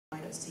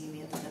to see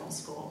me at the middle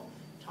school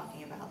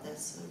talking about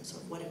this, so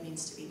what it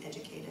means to be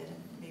educated,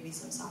 and maybe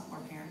some sophomore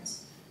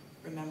parents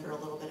remember a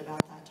little bit about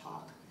that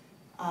talk.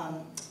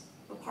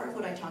 But part of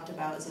what I talked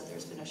about is that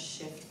there's been a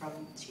shift from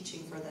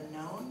teaching for the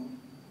known,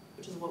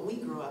 which is what we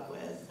grew up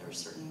with. There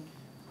were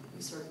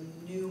we sort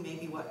of knew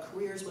maybe what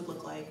careers would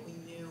look like, we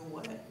knew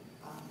what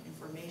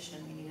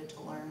information we needed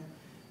to learn,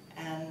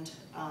 and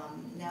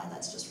now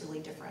that's just really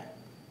different.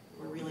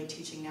 We're really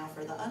teaching now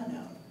for the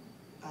unknown.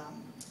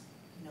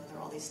 You know, there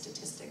are all these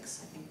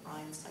statistics. I think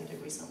Brian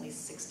cited recently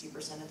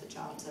 60% of the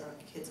jobs that our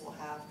kids will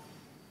have,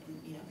 and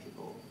you know,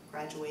 people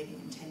graduating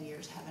in 10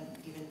 years haven't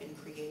even been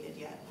created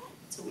yet.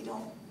 So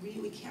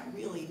we can't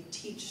really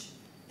teach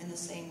in the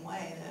same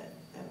way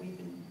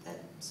that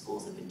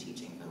schools have been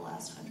teaching for the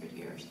last 100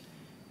 years.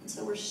 And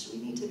so we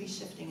need to be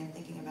shifting and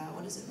thinking about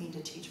what does it mean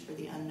to teach for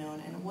the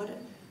unknown, and what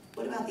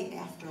about the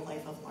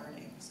afterlife of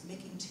learning? So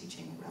making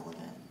teaching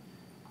relevant.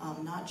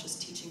 Not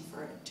just teaching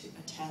for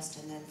a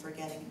test and then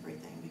forgetting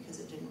everything because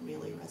it didn't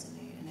really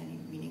resonate in any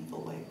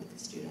meaningful way with the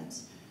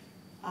students.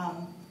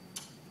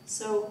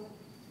 So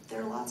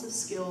there are lots of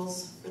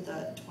skills for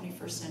the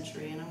 21st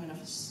century, and I'm going to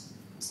put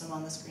some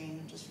on the screen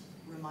and just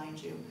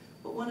remind you.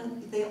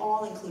 But they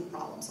all include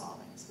problem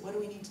solving. So what do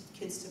we need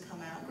kids to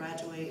come out,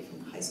 graduate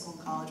from high school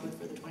and college with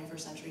for the 21st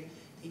century?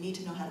 They need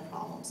to know how to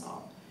problem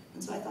solve.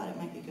 And so I thought it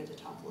might be good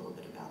to talk a little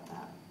bit about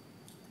that.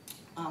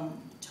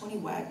 Tony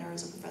Wagner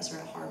is a professor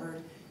at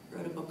Harvard.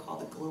 Wrote a book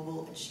called The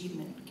Global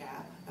Achievement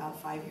Gap about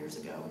 5 years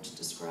ago, which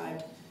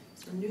described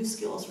sort of new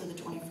skills for the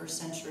 21st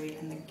century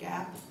and the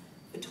gap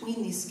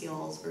between these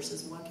skills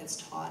versus what gets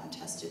taught and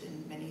tested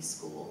in many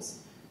schools.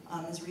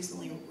 Has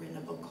recently written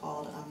a book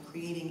called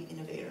Creating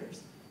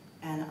Innovators.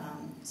 And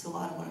so a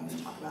lot of what I'm going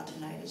to talk about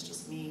tonight is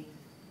just me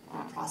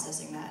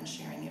processing that and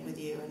sharing it with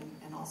you,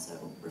 and also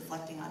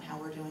reflecting on how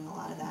we're doing a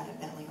lot of that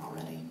at Bentley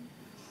already.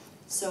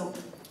 So,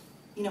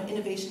 you know,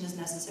 innovation is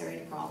necessary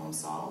to problem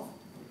solve,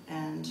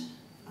 and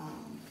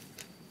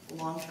the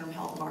long-term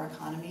health of our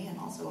economy and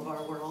also of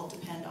our world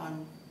depend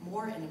on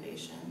more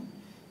innovation,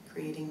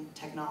 creating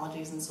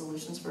technologies and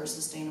solutions for a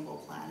sustainable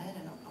planet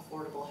and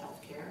affordable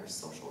health care,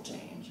 social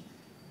change.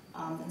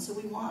 And so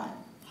we want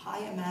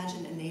high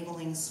imagined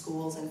enabling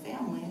schools and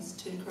families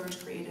to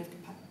encourage creative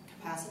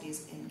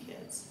capacities in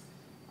kids.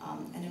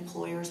 And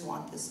employers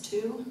want this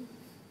too.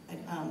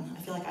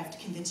 I feel like I have to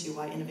convince you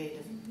why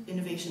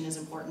innovation is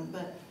important,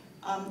 but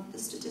the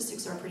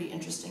statistics are pretty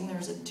interesting.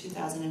 There's a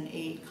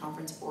 2008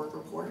 Conference Board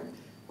report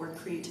where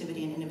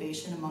creativity and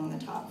innovation were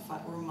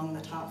among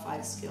the top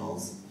five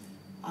skills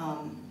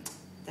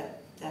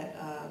that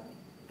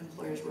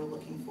employers were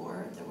looking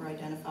for, that were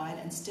identified,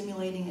 and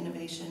stimulating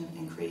innovation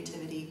and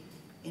creativity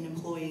in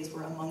employees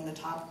were among the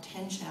top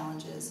 10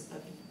 challenges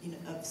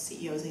of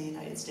CEOs in the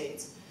United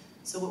States.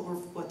 So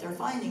what they're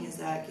finding is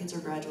that kids are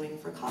graduating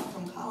from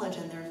college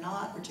and they're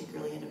not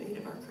particularly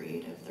innovative or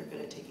creative. They're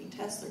good at taking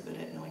tests, they're good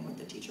at knowing what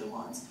the teacher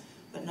wants,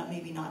 but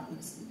maybe not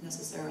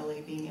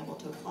necessarily being able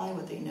to apply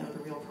what they know to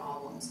real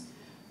problems.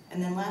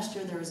 And then last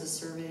year there was a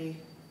survey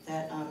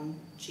that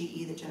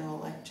GE, the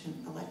General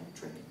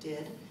Electric,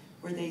 did,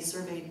 where they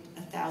surveyed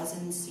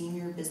 1,000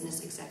 senior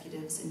business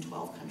executives in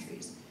 12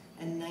 countries.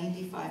 And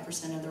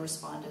 95% of the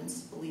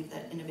respondents believe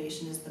that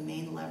innovation is the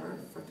main lever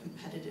for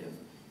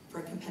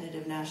a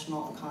competitive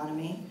national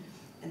economy.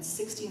 And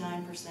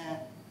 69%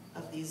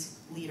 of these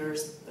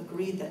leaders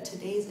agreed that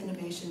today's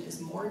innovation is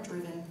more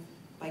driven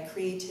by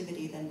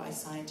creativity than by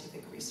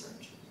scientific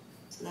research.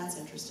 So that's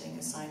interesting,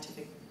 as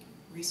scientific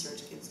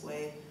research gives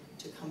way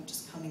to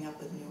just coming up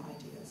with new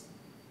ideas.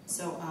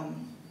 So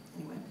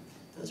anyway,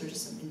 those are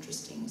just some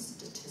interesting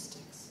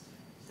statistics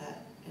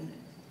and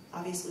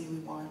obviously we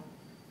want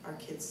our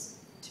kids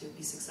to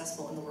be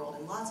successful in the world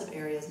in lots of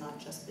areas, not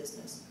just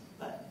business,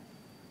 but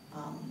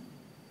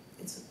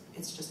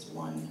it's just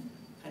one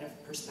kind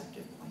of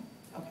perspective point.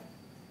 Okay.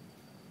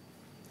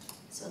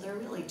 So there are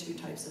really two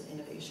types of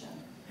innovation.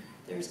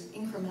 There's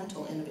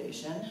incremental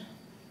innovation,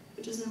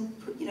 which is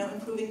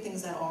improving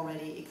things that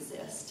already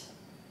exist.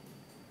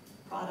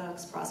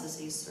 Products,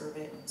 processes,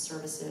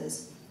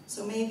 services.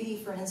 So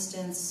maybe, for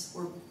instance,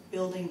 we're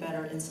building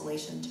better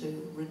insulation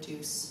to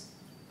reduce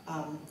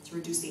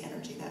the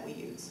energy that we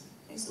use.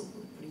 Okay, so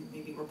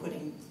maybe we're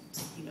putting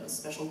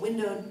special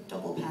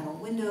double panel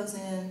windows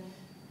in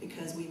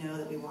because we know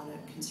that we want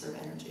to conserve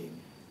energy.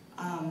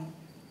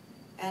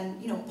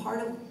 And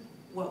part of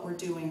what we're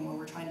doing when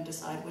we're trying to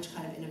decide which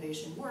kind of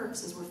innovation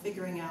works is we're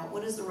figuring out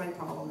what is the right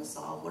problem to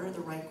solve, what are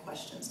the right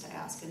questions to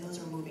ask, and those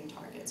are moving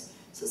targets.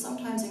 So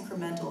sometimes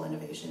incremental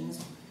innovation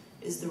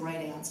is the right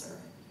answer.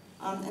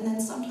 And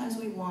then sometimes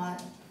we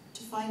want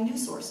to find new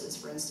sources,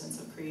 for instance,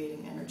 of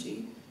creating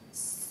energy,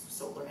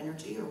 solar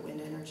energy or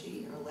wind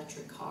energy or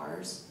electric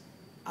cars,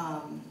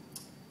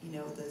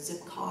 the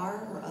Zip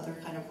car or other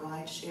kind of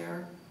ride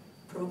share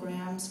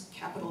programs,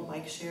 Capital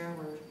Bike Share,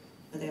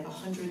 where they have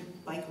 100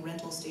 bike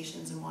rental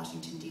stations in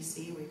Washington,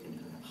 D.C., where you can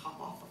kind of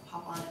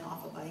hop on and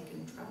off a bike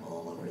and travel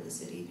all over the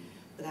city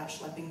without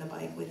schlepping the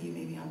bike with you,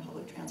 maybe on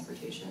public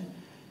transportation.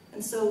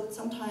 And so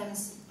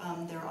sometimes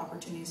there are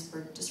opportunities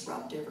for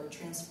disruptive or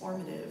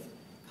transformative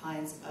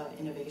kinds of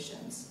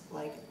innovations,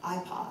 like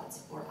iPods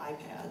or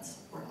iPads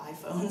or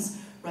iPhones,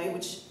 right?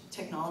 Which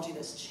technology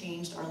that's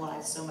changed our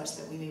lives so much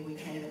that we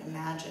can't even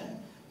imagine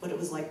what it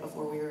was like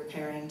before we were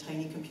carrying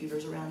tiny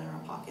computers around in our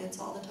pockets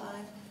all the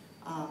time.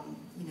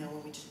 You know,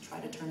 when we try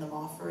to turn them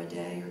off for a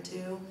day or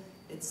two,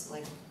 it's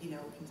like, you know,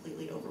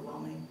 completely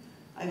overwhelming.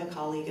 I have a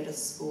colleague at a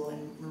school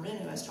in Marin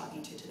who I was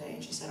talking to today,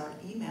 and she said our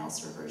email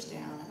server's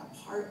down and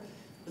a part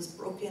was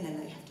broken and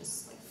they have to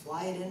like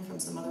fly it in from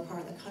some other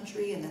part of the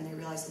country, and then they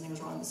realize something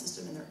was wrong with the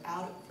system and they're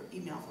out for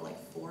email for like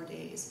 4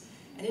 days.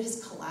 And it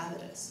is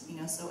calamitous, you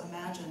know, so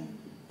imagine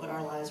what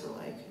our lives were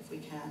like if we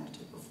can to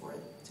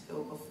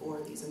go before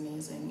these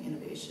amazing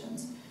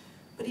innovations.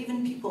 But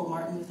even people,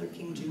 Martin Luther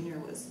King Jr.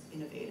 was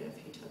innovative.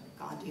 He took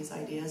Gandhi's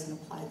ideas and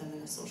applied them in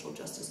a social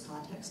justice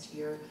context to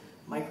your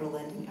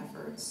micro-lending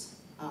efforts.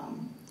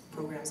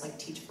 Programs like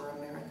Teach for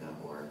America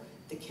or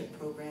the KIPP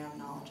program,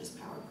 Knowledge is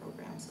Power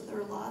program. So there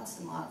are lots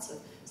and lots of,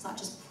 it's not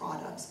just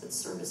products, but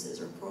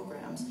services or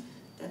programs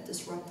that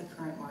disrupt the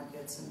current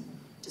markets and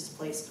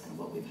displace kind of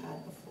what we've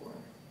had before.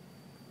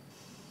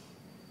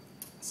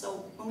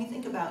 So when we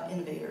think about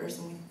innovators,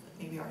 and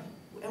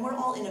and we're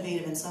all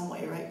innovative in some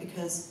way, right?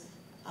 Because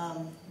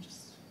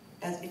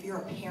if you're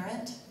a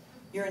parent,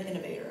 you're an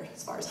innovator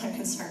as far as I'm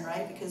concerned,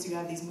 right? Because you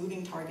have these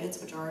moving targets,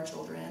 which are our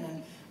children,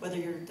 and whether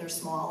they're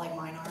small like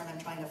mine are, and I'm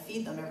trying to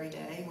feed them every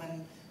day,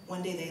 when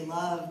one day they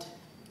loved,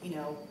 you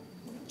know,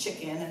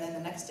 chicken, and then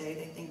the next day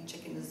they think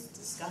chicken is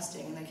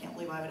disgusting, and they can't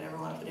believe I would ever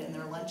want to put it in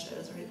their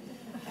lunches, right?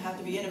 I have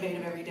to be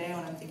innovative every day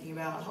when I'm thinking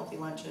about healthy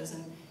lunches,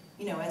 and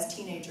you know, as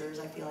teenagers,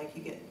 I feel like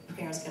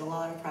parents get a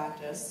lot of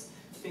practice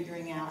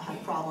figuring out how to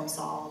problem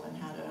solve and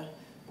how to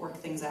work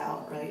things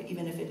out, right?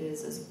 Even if it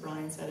is, as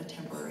Brian said, a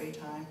temporary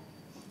time.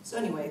 So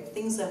anyway,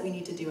 things that we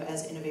need to do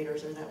as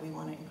innovators or that we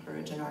want to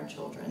encourage in our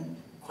children: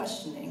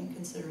 questioning,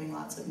 considering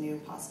lots of new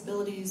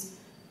possibilities,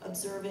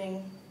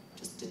 observing,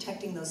 just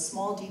detecting those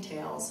small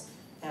details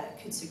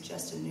that could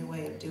suggest a new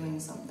way of doing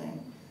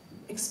something,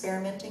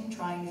 experimenting,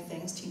 trying new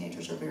things.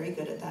 Teenagers are very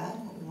good at that.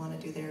 What we want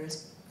to do there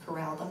is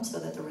corral them so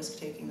that the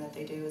risk-taking that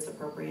they do is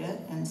appropriate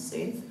and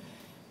safe.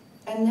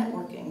 And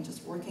networking,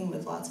 just working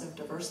with lots of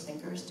diverse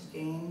thinkers to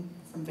gain,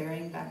 from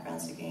varying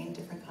backgrounds, to gain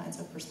different kinds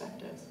of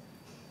perspectives.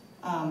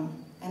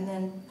 And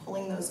then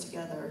pulling those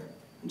together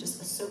and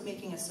just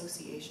making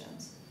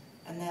associations.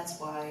 And that's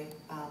why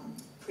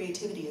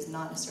creativity is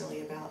not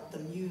necessarily about the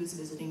muse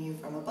visiting you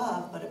from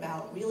above, but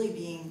about really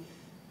being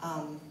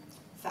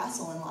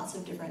facile in lots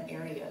of different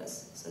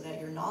areas so that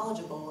you're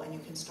knowledgeable and you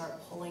can start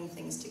pulling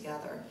things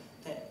together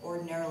that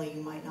ordinarily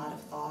you might not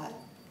have thought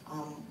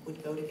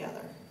would go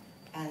together.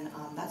 And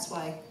that's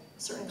why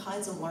certain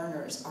kinds of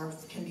learners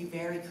can be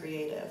very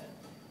creative.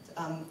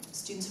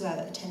 Students who have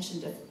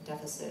attention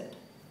deficit,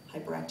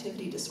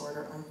 hyperactivity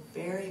disorder are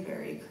very,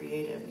 very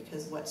creative,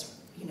 because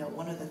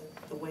one of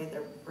the way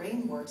their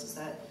brain works is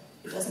that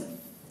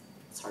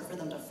it's hard for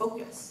them to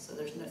focus. So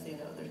there's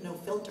no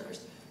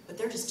filters, but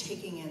they're just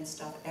taking in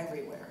stuff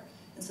everywhere.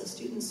 And so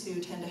students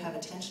who tend to have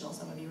attentional,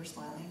 some of you are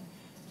smiling,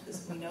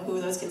 because we know who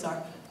those kids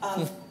are,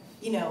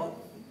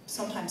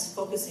 sometimes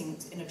focusing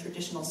in a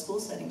traditional school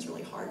setting is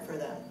really hard for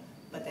them,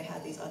 but they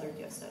have these other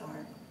gifts that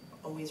aren't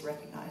always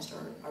recognized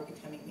or are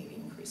becoming maybe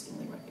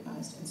increasingly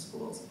recognized in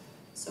schools.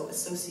 So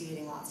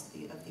associating lots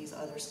of these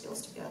other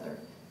skills together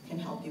can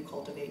help you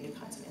cultivate new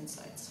kinds of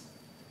insights.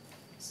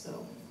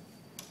 So,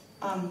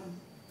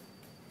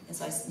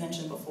 as I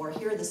mentioned before,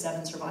 here are the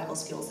 7 survival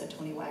skills that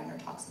Tony Wagner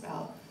talks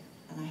about,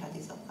 and I had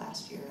these up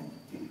last year.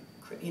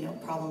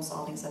 And problem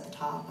solving is at the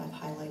top. I've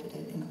highlighted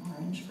it in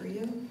orange for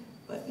you.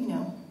 But,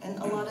 and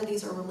a lot of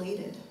these are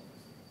related.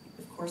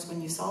 Of course, when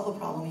you solve a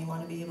problem, you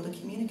want to be able to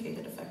communicate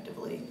it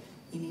effectively.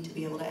 You need to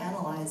be able to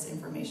analyze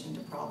information to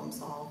problem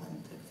solve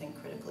and to think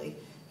critically.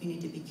 You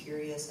need to be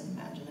curious and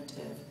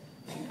imaginative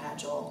and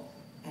agile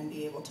and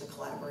be able to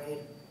collaborate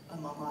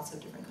among lots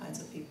of different kinds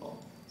of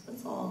people.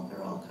 So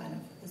they're all kind of,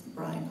 as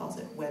Brian calls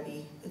it,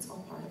 webby. It's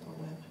all part of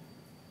our web.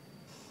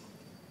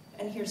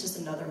 And here's just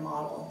another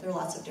model. There are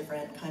lots of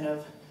different kind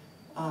of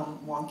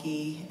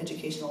wonky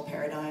educational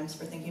paradigms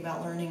for thinking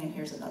about learning, and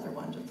here's another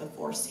one, the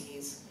 4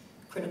 C's: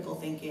 critical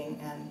thinking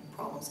and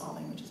problem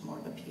solving, which is more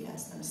of a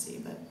PS than a C,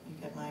 but you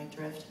get my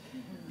drift.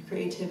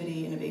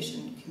 Creativity,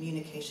 innovation,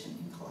 communication,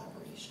 and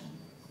collaboration.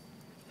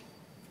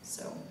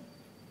 So,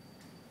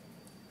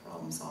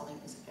 problem solving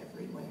is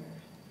everywhere.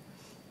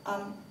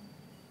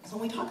 So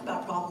when we talk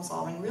about problem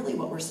solving, really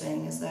what we're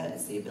saying is that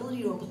it's the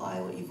ability to apply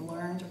what you've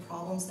learned to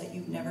problems that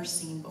you've never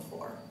seen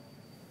before.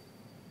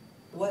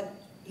 What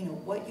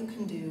you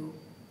can do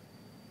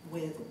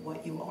with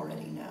what you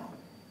already know.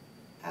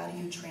 How do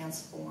you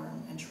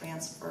transform and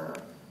transfer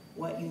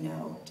what you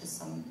know to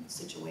some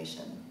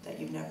situation that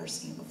you've never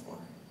seen before?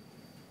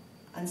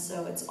 And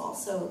so it's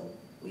also,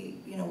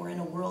 we're in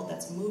a world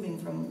that's moving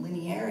from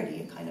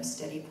linearity, a kind of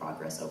steady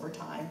progress over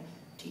time,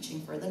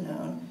 teaching for the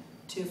known,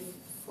 to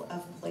a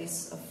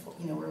place of,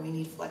 where we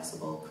need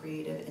flexible,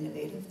 creative,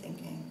 innovative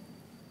thinking.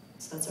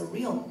 So it's a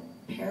real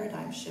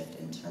paradigm shift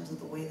in terms of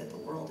the way that the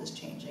world is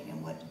changing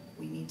and what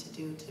we need to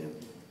do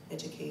to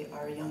educate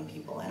our young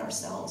people, and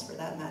ourselves for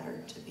that matter,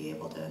 to be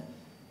able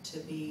to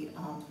be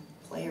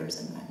players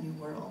in that new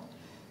world.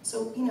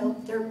 So,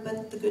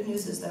 but the good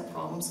news is that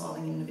problem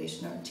solving and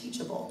innovation are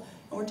teachable.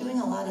 And we're doing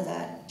a lot of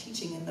that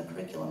teaching in the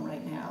curriculum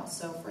right now.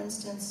 So for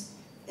instance,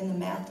 in the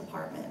math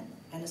department,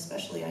 and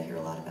especially I hear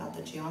a lot about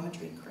the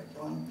geometry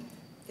curriculum,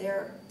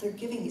 they're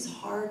giving these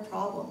hard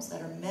problems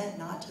that are meant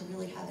not to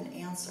really have an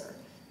answer,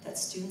 that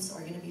students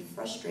are going to be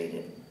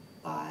frustrated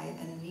by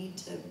and need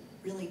to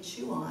really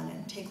chew on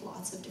and take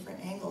lots of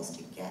different angles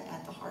to get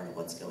at the heart of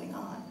what's going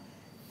on.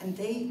 And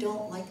they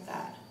don't like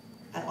that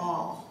at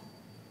all.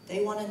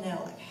 They want to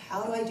know, like,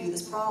 how do I do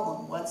this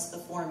problem? What's the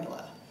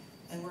formula?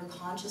 And we're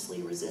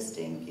consciously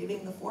resisting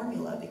giving the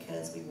formula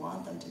because we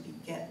want them to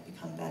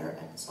become better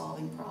at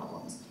solving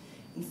problems.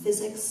 In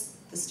physics,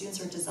 the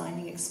students are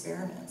designing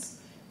experiments,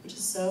 which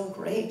is so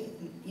great,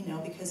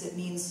 because it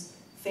means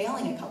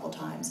failing a couple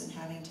times and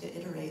having to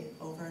iterate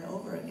over and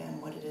over again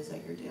what it is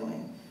that you're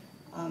doing.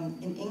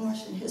 In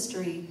English and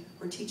history,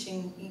 we're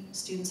teaching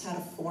students how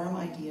to form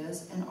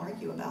ideas and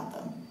argue about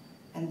them.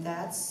 And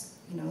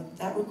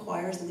that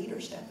requires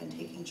leadership and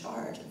taking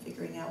charge and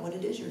figuring out what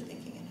it is you're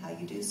thinking and how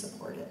you do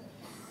support it.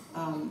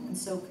 And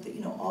so,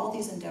 all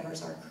these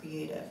endeavors are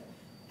creative,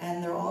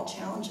 and they're all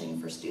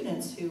challenging for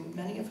students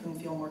many of whom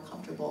feel more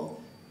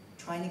comfortable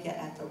trying to get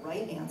at the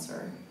right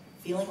answer,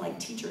 feeling like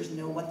teachers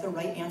know what the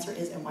right answer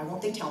is and why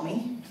won't they tell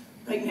me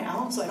right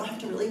now, so I don't have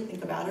to really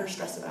think about it or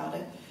stress about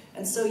it.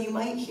 And so you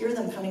might hear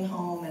them coming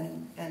home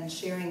and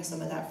sharing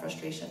some of that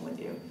frustration with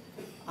you,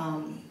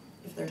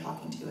 if they're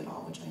talking to you at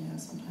all, which I know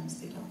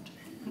sometimes they don't.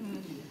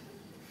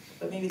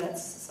 But maybe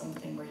that's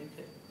something where you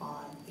could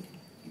bond.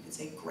 You could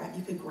say,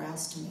 you could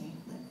grouse to me.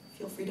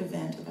 Feel free to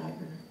vent about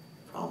your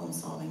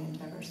problem-solving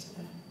endeavors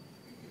today.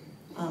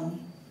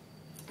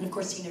 And of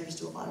course, teenagers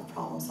do a lot of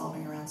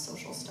problem-solving around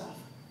social stuff,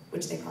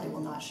 which they probably will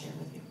not share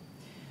with you.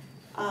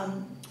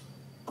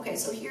 Okay,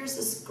 so here's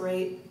this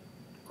great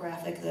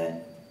graphic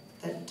that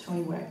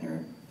Tony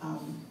Wagner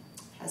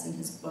has in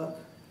his book,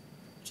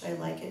 which I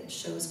like. It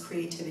shows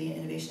creativity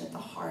and innovation at the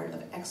heart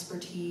of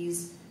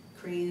expertise,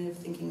 creative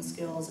thinking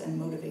skills, and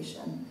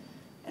motivation.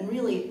 And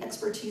really,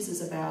 expertise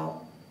is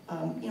about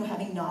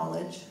having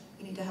knowledge.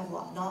 You need to have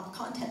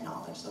content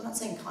knowledge. So I'm not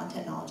saying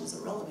content knowledge is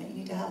irrelevant. You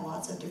need to have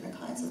lots of different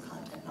kinds of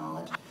content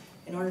knowledge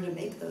in order to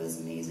make those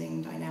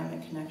amazing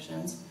dynamic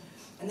connections.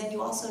 And then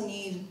you also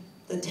need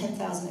the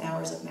 10,000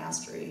 hours of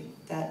mastery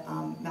that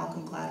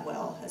Malcolm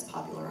Gladwell has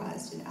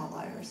popularized in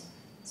Outliers.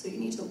 So you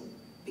need to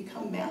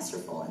become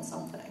masterful in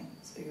something.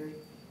 So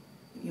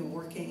you're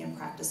working and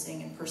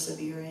practicing and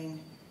persevering,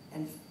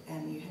 and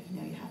you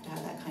have to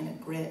have that kind of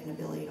grit and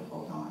ability to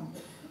hold on.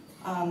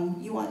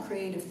 You want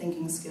creative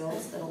thinking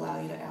skills that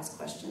allow you to ask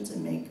questions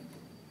and make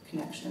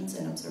connections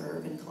and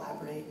observe and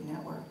collaborate and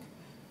network.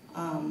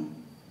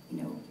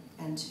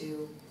 And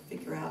to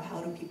figure out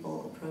how do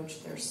people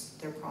approach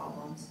their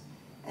problems.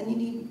 And you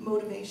need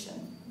motivation,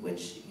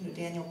 which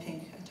Daniel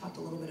Pink, I talked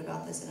a little bit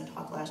about this in a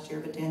talk last year,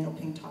 but Daniel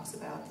Pink talks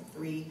about the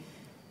 3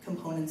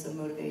 components of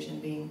motivation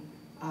being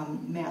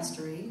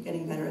mastery,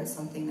 getting better at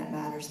something that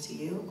matters to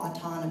you;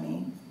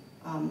 autonomy,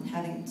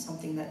 having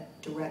something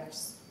that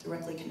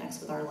directly connects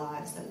with our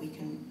lives that we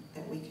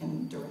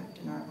can direct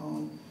in our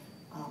own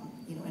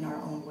in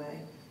our own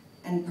way;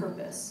 and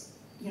purpose.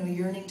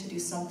 Yearning to do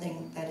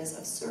something that is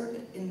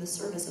in the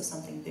service of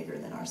something bigger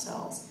than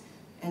ourselves.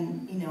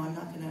 And I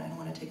don't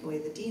want to take away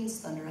the dean's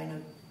thunder. I know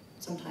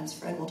sometimes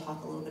Fred will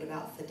talk a little bit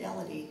about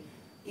fidelity.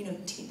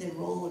 The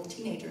role of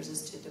teenagers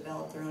is to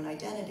develop their own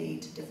identity,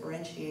 to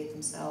differentiate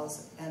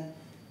themselves and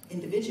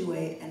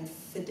individuate, and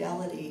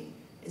fidelity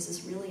is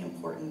this really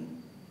important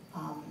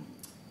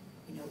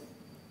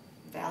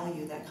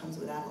value that comes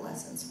with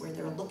adolescence, where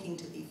they're looking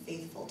to be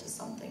faithful to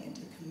something and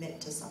to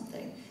commit to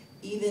something,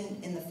 even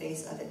in the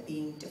face of it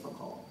being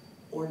difficult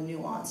or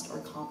nuanced or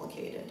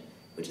complicated,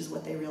 which is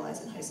what they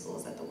realize in high school,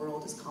 is that the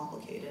world is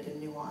complicated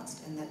and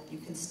nuanced, and that you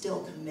can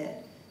still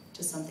commit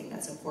to something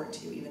that's important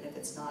to you, even if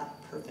it's not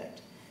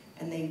perfect.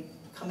 And they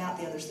come out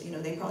the other side.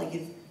 They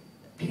probably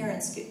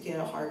parents get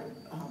a hard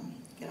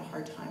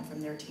time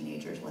from their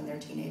teenagers when they're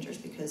teenagers,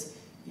 because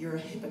you're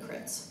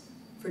hypocrites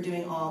for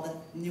doing all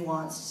the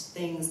nuanced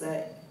things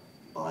that,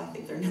 well, I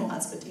think they're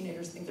nuanced, but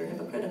teenagers think they're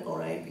hypocritical,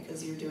 right?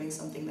 Because you're doing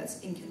something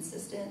that's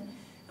inconsistent.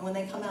 And when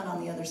they come out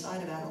on the other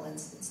side of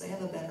adolescence, they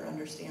have a better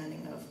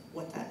understanding of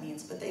what that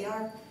means. But they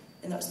are,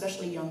 and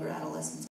especially younger adolescents,